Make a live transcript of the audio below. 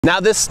Now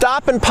this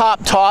stop and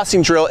pop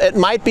tossing drill, it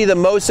might be the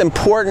most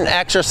important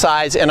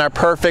exercise in our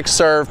perfect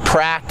serve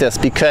practice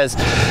because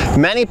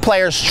many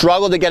players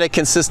struggle to get a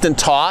consistent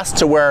toss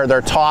to where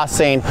they're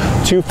tossing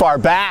too far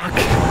back,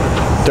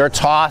 they're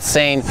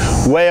tossing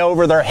way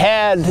over their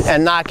head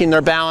and knocking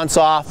their balance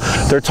off,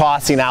 they're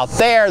tossing out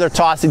there, they're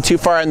tossing too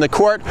far in the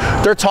court,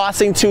 they're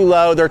tossing too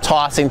low, they're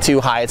tossing too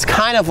high. It's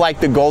kind of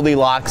like the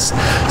Goldilocks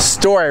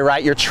story,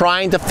 right? You're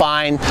trying to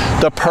find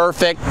the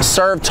perfect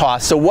serve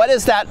toss. So what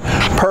is that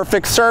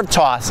perfect serve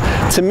toss?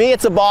 To me,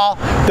 it's a ball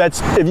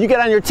that's, if you get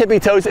on your tippy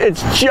toes,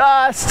 it's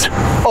just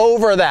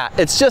over that.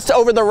 It's just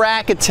over the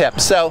racket tip.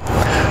 So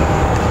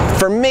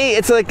for me,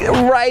 it's like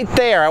right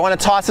there. I want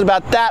to toss it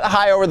about that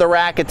high over the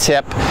racket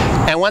tip.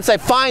 And once I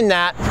find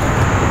that,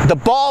 the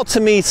ball to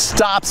me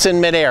stops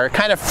in midair. It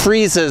kind of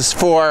freezes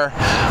for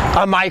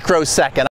a microsecond.